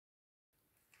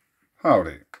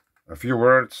Howdy. A few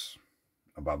words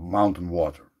about mountain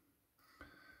water.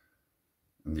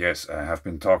 And yes, I have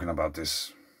been talking about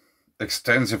this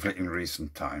extensively in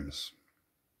recent times.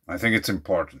 I think it's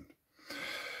important.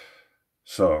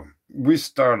 So, we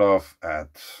start off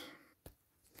at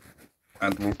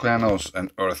volcanoes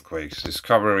and earthquakes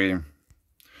discovery.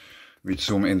 We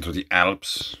zoom into the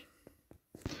Alps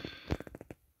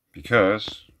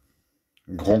because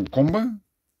Grandcombe,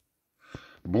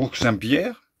 Bourg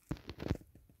Saint-Pierre,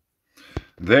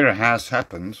 there has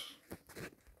happened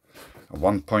a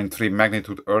 1.3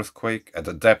 magnitude earthquake at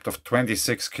a depth of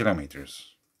 26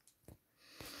 kilometers,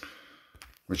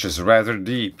 which is rather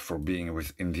deep for being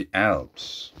within the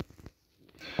Alps.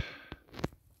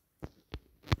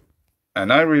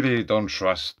 And I really don't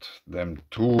trust them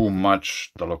too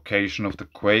much, the location of the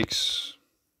quakes,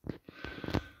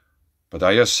 but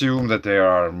I assume that they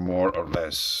are more or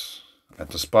less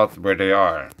at the spot where they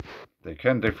are. They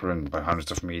can differ by hundreds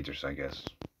of meters, I guess.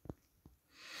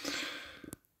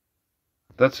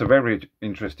 That's a very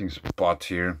interesting spot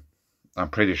here. I'm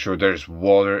pretty sure there's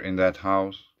water in that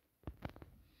house.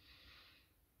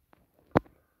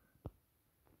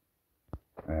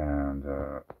 And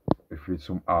if we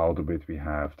zoom out a bit, we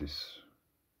have this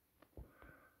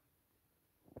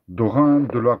Dorin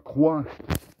de la Croix,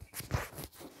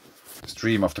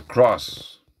 stream of the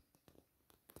cross,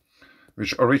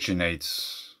 which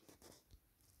originates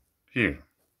here.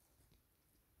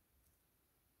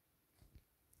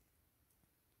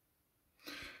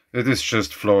 It is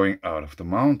just flowing out of the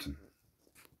mountain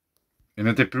in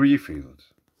a debris field,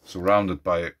 surrounded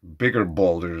by bigger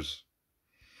boulders,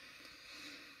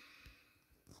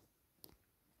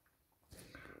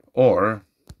 or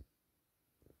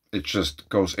it just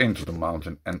goes into the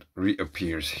mountain and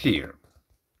reappears here,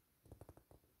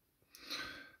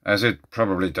 as it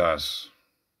probably does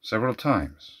several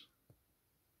times.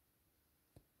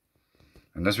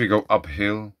 And as we go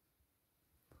uphill,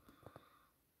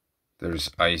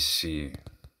 there's icy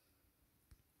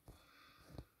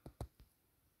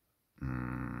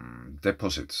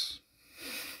deposits,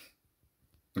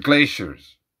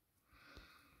 glaciers.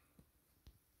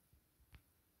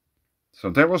 So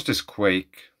there was this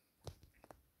quake,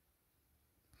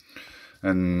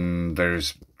 and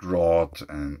there's drought,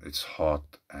 and it's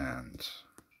hot, and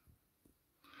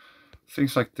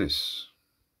things like this.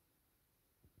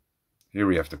 Here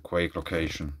we have the quake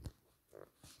location.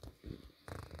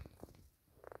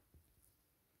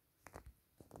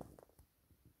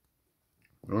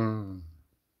 And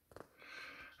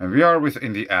we are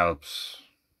within the Alps.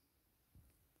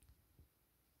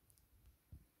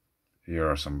 Here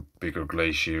are some bigger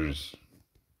glaciers.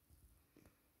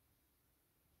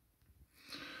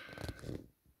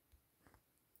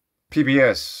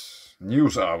 PBS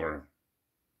News Hour,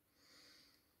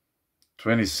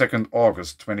 22nd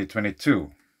August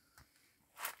 2022.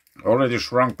 Already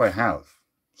shrunk by half.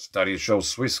 Studies show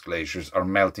Swiss glaciers are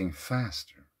melting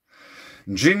faster.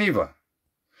 Geneva,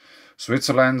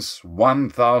 Switzerland's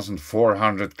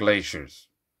 1,400 glaciers.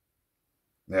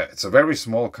 Yeah, it's a very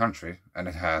small country, and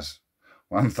it has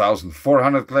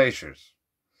 1,400 glaciers.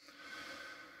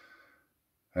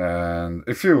 And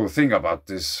if you think about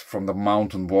this from the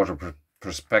mountain water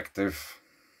perspective,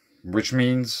 which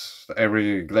means that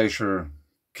every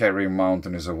glacier-carrying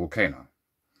mountain is a volcano.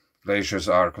 Glaciers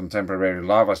are contemporary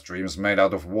lava streams made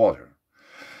out of water.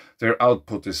 Their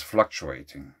output is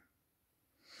fluctuating.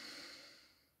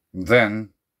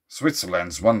 Then,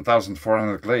 Switzerland's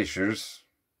 1,400 glaciers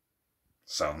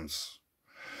sounds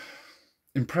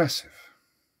impressive.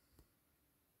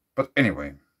 But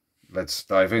anyway, let's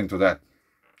dive into that.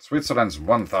 Switzerland's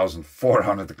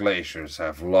 1,400 glaciers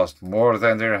have lost more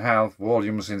than their half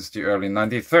volume since the early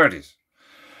 1930s.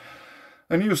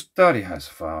 A new study has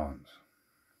found.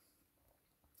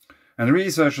 And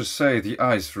researchers say the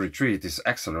ice retreat is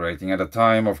accelerating at a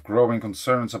time of growing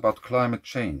concerns about climate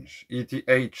change.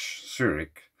 ETH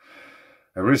Zurich,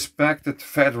 a respected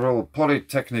federal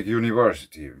polytechnic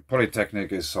university.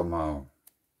 Polytechnic is somehow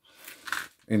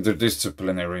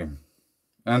interdisciplinary.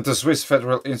 And the Swiss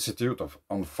Federal Institute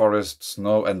on Forest,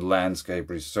 Snow and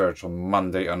Landscape Research on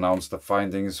Monday announced the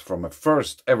findings from a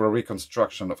first ever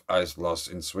reconstruction of ice loss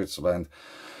in Switzerland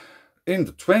in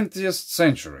the 20th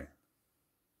century.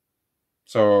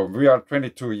 So we are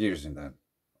 22 years in that,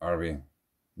 are we?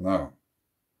 No.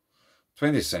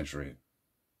 20th century.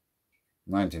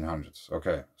 1900s.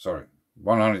 Okay, sorry.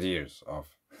 100 years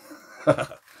off.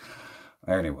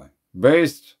 Anyway,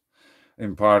 based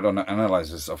in part on an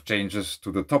analysis of changes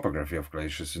to the topography of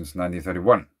glaciers since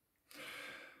 1931.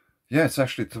 Yeah, it's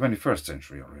actually the 21st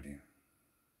century already.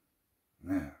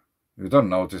 Yeah, you don't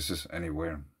notice this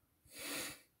anywhere.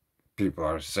 people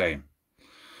are the same.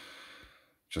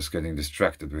 Just getting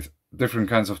distracted with different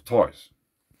kinds of toys.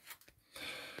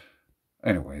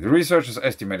 Anyway, the researchers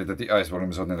estimated that the ice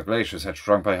volumes on the glaciers had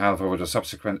shrunk by half over the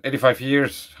subsequent 85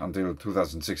 years until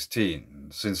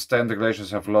 2016. Since then, the glaciers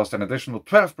have lost an additional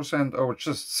 12% over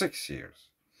just 6 years.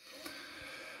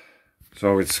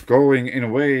 So it's going in a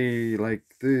way like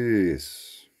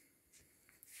this.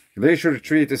 Glacier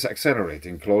retreat is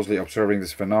accelerating. Closely observing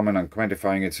this phenomenon and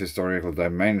quantifying its historical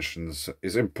dimensions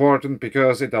is important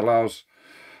because it allows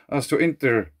us to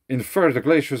infer the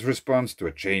glacier's response to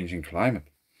a changing climate,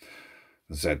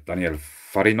 said Daniel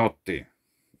Farinotti,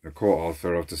 the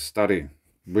co-author of the study,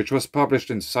 which was published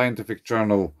in scientific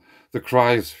journal The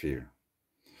Cryosphere.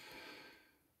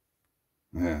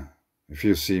 Yeah, if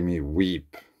you see me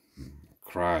weep,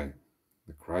 cry,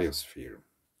 the cryosphere.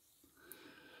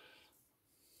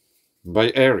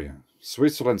 By area,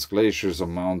 Switzerland's glaciers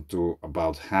amount to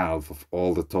about half of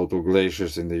all the total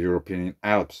glaciers in the European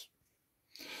Alps.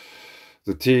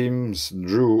 The teams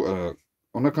drew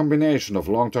on a combination of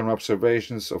long-term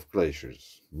observations of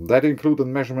glaciers. That included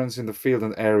measurements in the field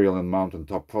and aerial and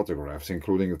mountaintop photographs,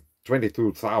 including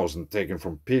 22,000 taken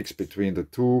from peaks between the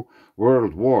two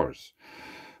world wars.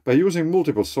 By using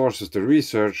multiple sources, the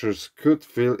researchers could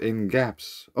fill in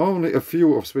gaps. Only a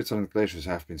few of Switzerland's glaciers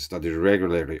have been studied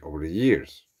regularly over the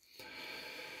years.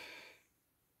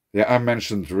 Yeah, I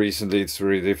mentioned recently it's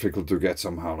very difficult to get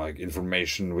somehow like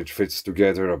information which fits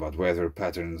together about weather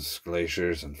patterns,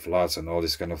 glaciers and floods and all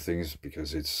these kind of things,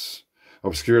 because it's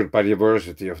obscured by the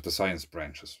diversity of the science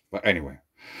branches. But anyway,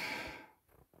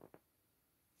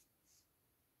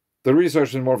 the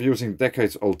research involved using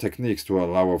decades-old techniques to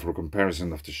allow for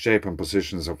comparison of the shape and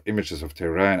positions of images of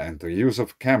terrain and the use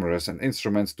of cameras and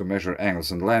instruments to measure angles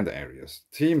and land areas.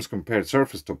 Teams compared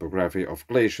surface topography of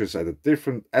glaciers at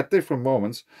different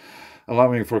moments,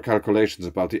 allowing for calculations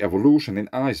about the evolution in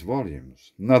ice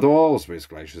volumes. Not all Swiss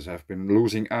glaciers have been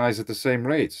losing ice at the same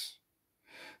rates,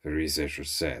 the researchers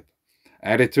said.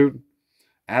 Altitude,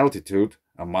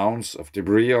 amounts of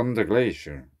debris on the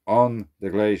glacier,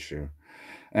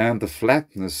 and the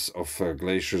flatness of a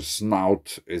glacier's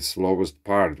snout, its lowest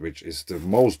part, which is the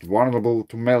most vulnerable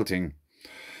to melting,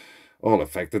 all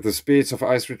affected the speeds of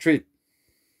ice retreat.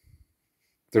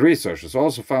 The researchers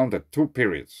also found that two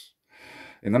periods,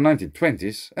 in the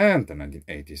 1920s and the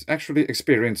 1980s, actually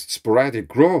experienced sporadic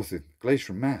growth in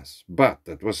glacier mass, but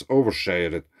that was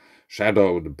overshadowed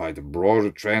by the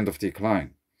broader trend of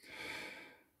decline.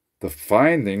 The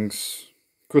findings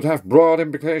could have broad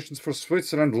implications for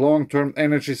Switzerland's long-term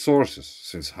energy sources,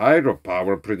 since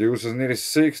hydropower produces nearly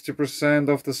 60%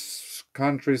 of the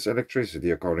country's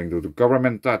electricity, according to the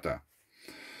government data.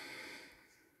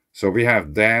 So we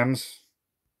have dams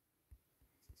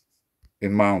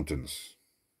in mountains,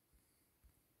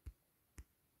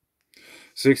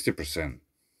 60%.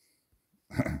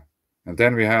 And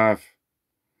then we have,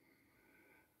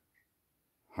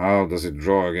 how does it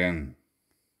draw again?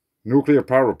 Nuclear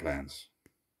power plants,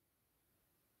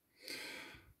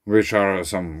 which are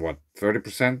somewhat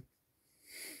 30%?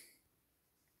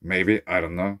 Maybe, I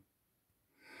don't know.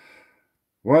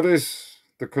 What is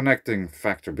the connecting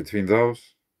factor between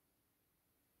those?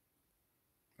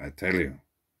 I tell you.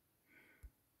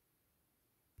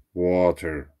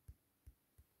 Water.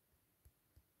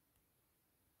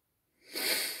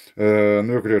 A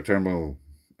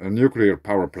nuclear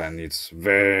power plant needs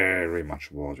very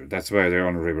much water. That's why they're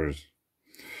on rivers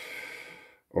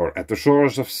or at the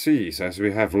shores of seas, as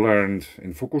we have learned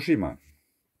in Fukushima.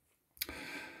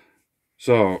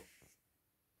 So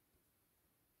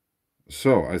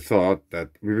I thought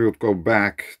that we would go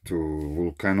back to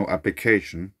volcano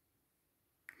application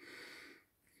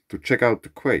to check out the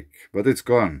Quake, but it's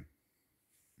gone.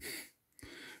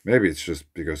 Maybe it's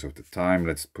just because of the time.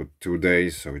 Let's put 2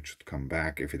 days, so it should come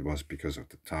back if it was because of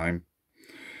the time.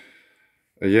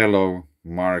 A yellow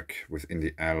mark within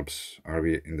the Alps. Are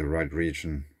we in the right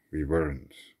region? We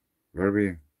weren't. Were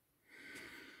we?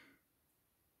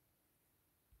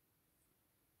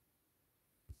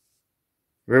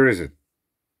 Where is it?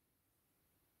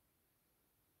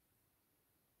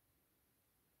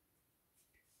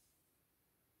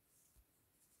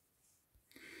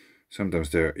 Sometimes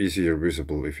they're easier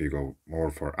visible if you go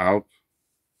more far out.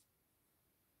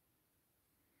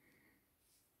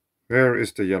 Where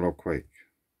is the yellow Quake?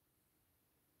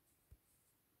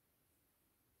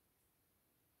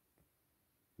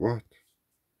 What?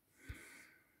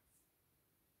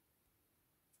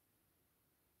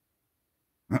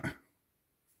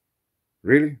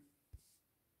 Really?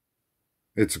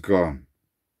 It's gone.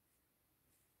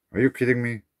 Are you kidding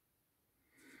me?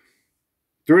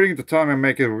 During the time I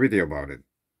make a video about it.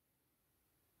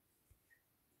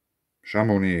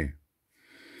 Chamonix.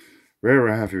 Where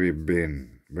have we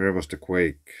been? Where was the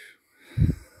quake?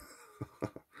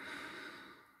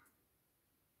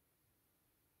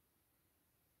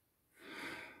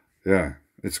 Yeah,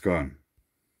 it's gone.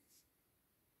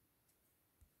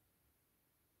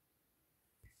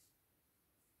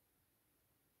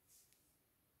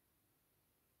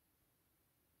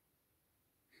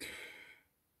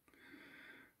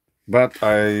 But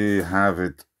I have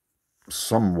it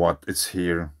somewhat. It's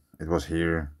here. It was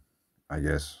here, I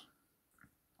guess.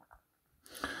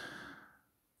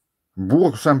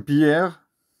 Bourg Saint-Pierre.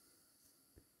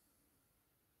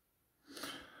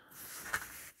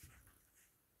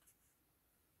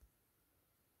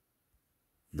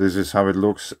 This is how it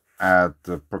looks at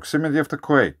the proximity of the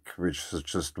quake, which has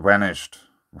just vanished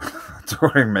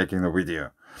during making the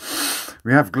video.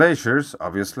 We have glaciers,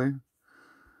 obviously.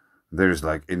 There's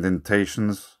like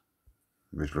indentations,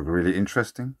 which look really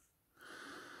interesting.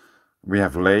 We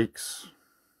have lakes.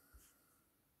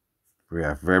 We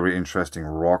have very interesting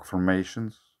rock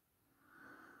formations.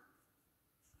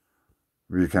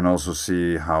 We can also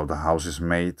see how the house is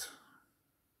made.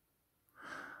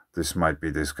 This might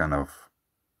be this kind of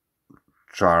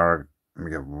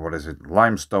what is it,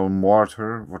 limestone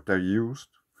mortar, what they used.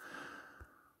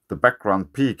 The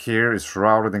background peak here is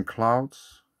shrouded in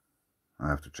clouds. I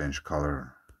have to change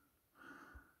color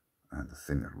and a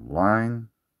thinner line.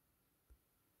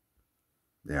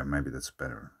 Yeah, maybe that's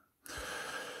better.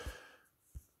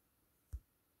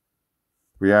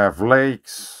 We have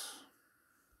lakes.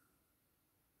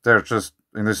 They're just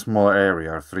in this small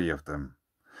area, 3 of them.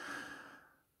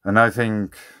 And I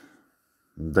think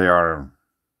they are,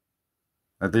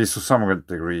 at least to some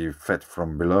degree, fed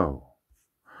from below.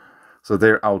 So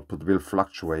their output will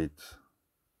fluctuate.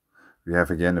 We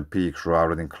have again a peak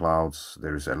shrouded in clouds.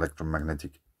 There is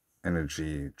electromagnetic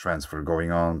energy transfer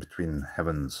going on between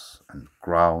heavens and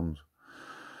ground.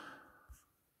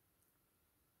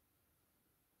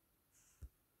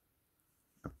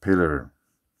 A pillar,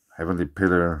 heavenly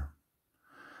pillar.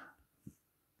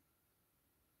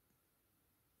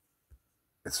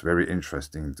 It's very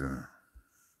interesting, the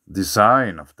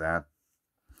design of that.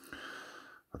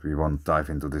 But we won't dive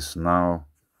into this now.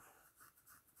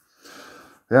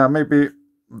 Yeah, maybe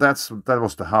that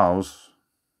was the house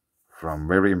from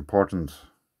very important,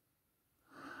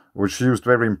 which used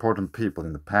very important people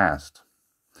in the past.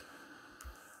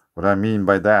 What I mean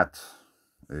by that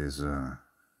is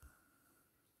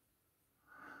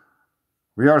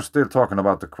we are still talking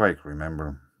about the quake,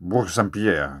 remember? Bourg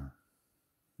Saint-Pierre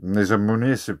is a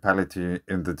municipality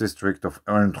in the district of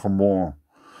Entremont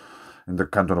in the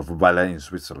canton of Valais in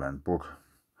Switzerland. Bourg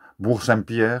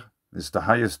Saint-Pierre is the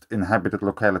highest inhabited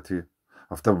locality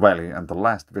of the valley and the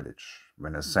last village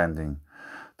when ascending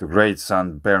the Great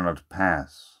St. Bernard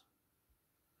Pass.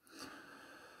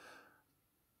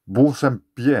 Bourg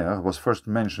Saint-Pierre was first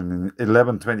mentioned in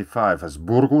 1125 as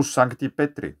Burgus Sancti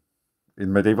Petri.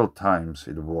 In medieval times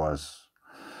it was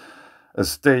a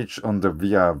stage on the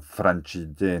Via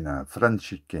Francigena.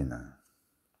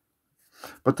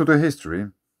 But to the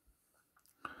history,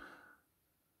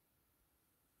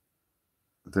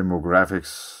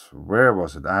 demographics, where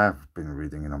was it? I have been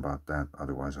reading about that,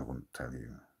 otherwise I wouldn't tell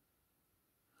you.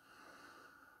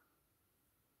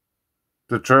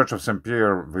 The Church of St.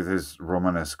 Pierre with his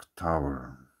Romanesque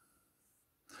tower.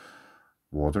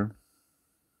 Water.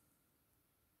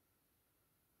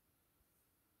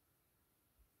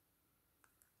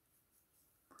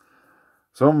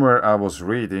 Somewhere I was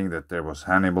reading that there was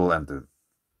Hannibal and the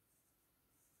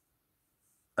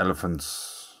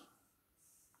elephants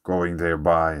going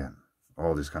thereby and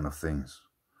all these kind of things.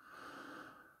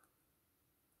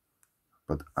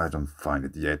 But I don't find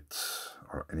it yet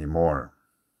or anymore.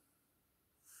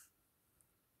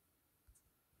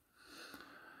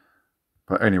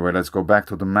 But anyway, let's go back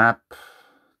to the map.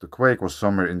 The quake was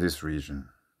somewhere in this region.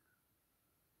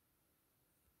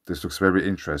 This looks very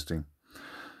interesting.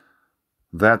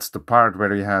 That's the part where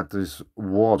we had these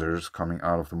waters coming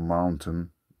out of the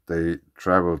mountain. They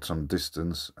traveled some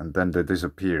distance and then they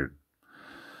disappeared.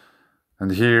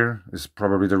 And here is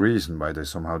probably the reason why they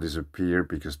somehow disappear,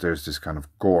 because there's this kind of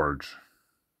gorge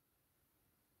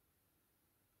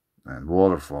and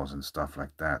waterfalls and stuff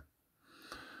like that.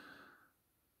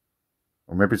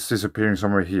 Or maybe it's disappearing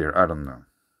somewhere here, I don't know.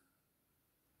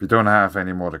 We don't have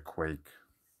any more the quake.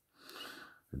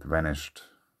 It vanished.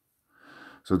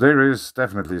 So there is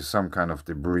definitely some kind of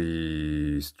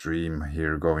debris stream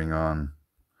here going on.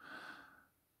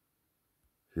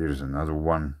 Here's another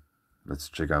one. Let's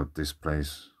check out this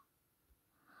place.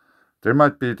 There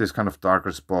might be this kind of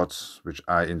darker spots, which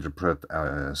I interpret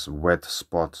as wet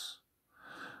spots.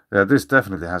 Yeah, this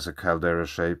definitely has a caldera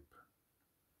shape,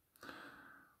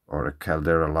 or a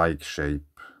caldera-like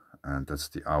shape, and that's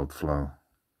the outflow.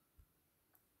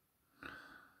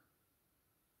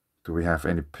 Do we have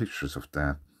any pictures of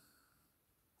that?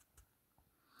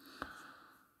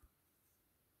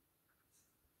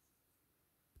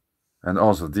 And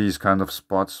also these kind of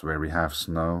spots where we have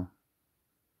snow.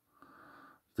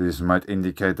 This might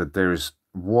indicate that there is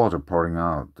water pouring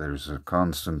out. There is a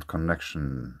constant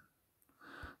connection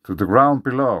to the ground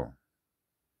below.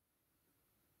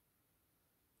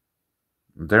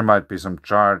 There might be some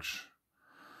charge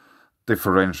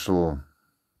differential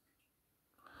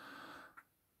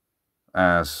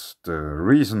as the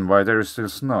reason why there is still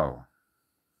snow.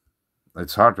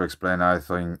 It's hard to explain. I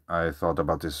thought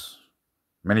about this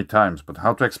many times, but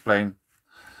how to explain?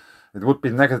 It would be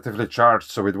negatively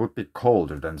charged, so it would be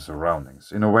colder than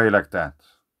surroundings, in a way like that.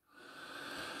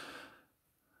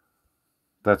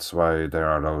 That's why there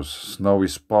are those snowy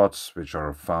spots which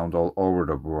are found all over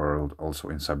the world, also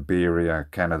in Siberia,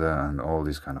 Canada, and all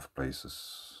these kind of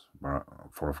places.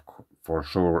 For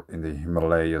sure in the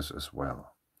Himalayas as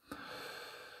well.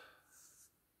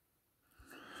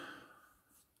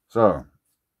 So,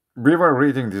 we were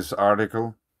reading this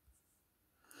article.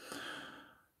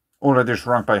 Already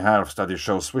shrunk by half, study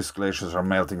shows Swiss glaciers are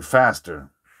melting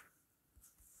faster.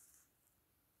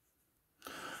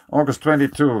 August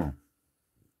 22nd,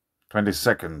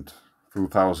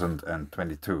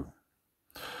 2022.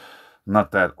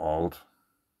 Not that old.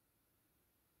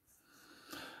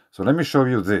 So let me show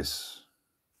you this.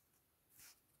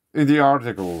 In the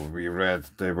article we read,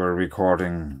 they were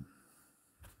recording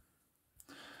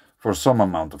for some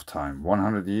amount of time,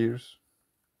 100 years.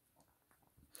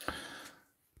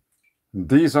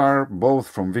 These are both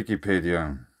from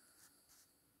Wikipedia,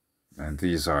 and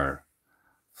these are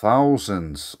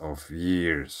thousands of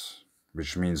years,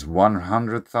 which means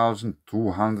 100,000,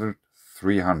 200,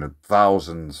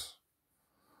 300,000,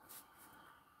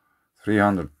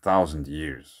 300,000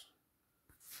 years.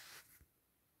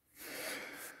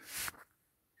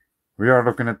 We are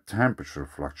looking at temperature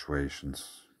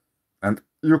fluctuations, and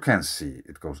you can see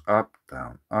it goes up,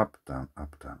 down, up, down,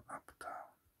 up, down, up, down.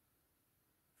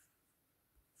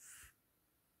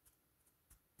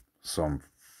 Some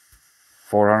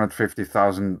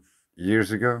 450,000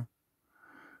 years ago,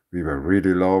 we were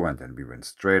really low and then we went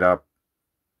straight up.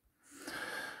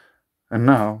 And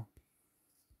now,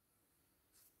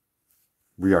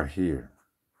 we are here.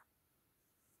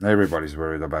 Everybody's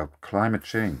worried about climate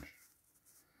change.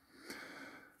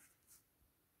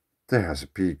 There has a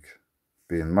peak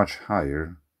been much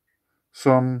higher,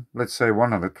 some, let's say,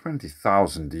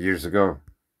 120,000 years ago.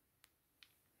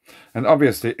 And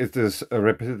obviously it is a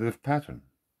repetitive pattern.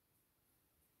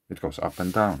 It goes up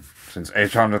and down since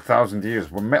 800,000 years,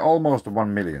 almost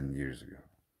 1 million years ago.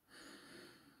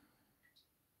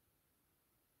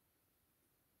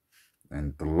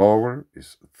 And the lower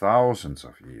is thousands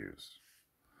of years.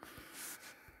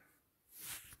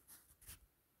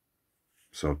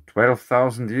 So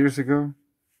 12,000 years ago,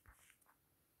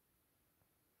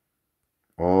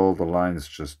 all the lines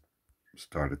just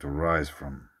started to rise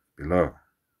from below.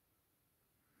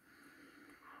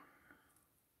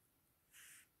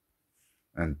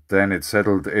 And then it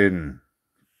settled in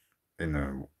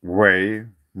a way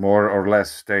more or less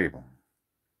stable.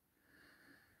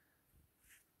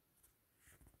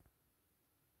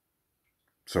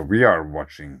 So we are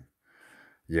watching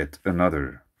yet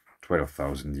another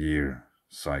 12,000 year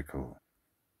cycle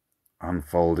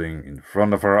unfolding in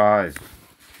front of our eyes.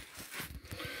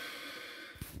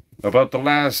 About the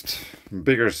last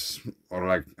bigger, or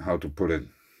like how to put it,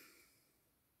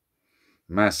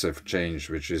 massive change,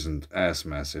 which isn't as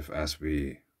massive as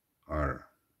we are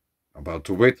about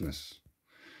to witness,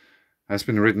 has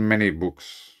been written many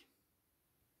books.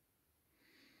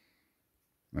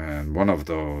 And one of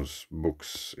those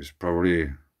books is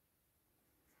probably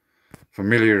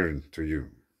familiar to you,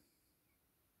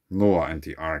 Noah and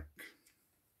the Ark,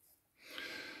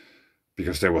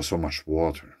 because there was so much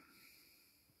water.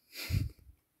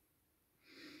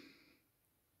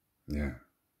 Yeah,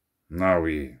 now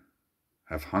we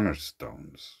have 100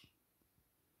 stones.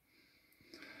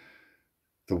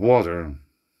 The water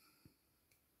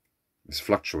is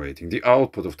fluctuating. The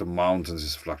output of the mountains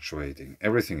is fluctuating.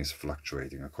 Everything is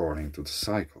fluctuating according to the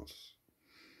cycles.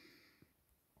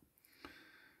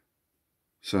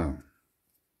 So,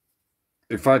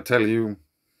 if I tell you,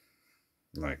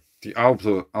 like, the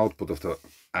output of the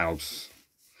Alps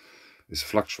is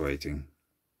fluctuating,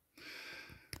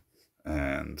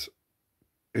 and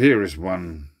here is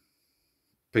one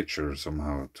picture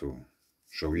somehow to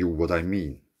show you what I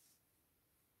mean.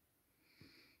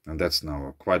 And that's now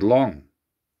a quite long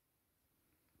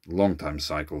time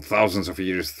cycle. Thousands of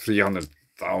years,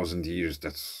 300,000 years,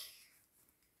 that's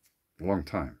a long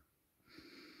time.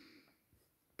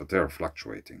 But they're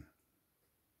fluctuating.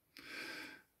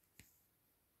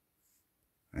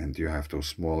 And you have those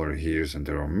smaller here, and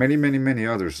there are many, many, many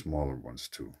other smaller ones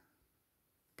too.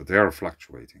 But they are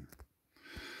fluctuating.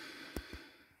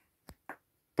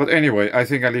 But anyway, I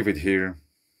think I leave it here.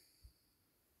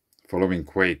 Following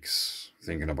Quakes,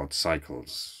 thinking about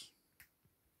cycles.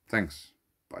 Thanks.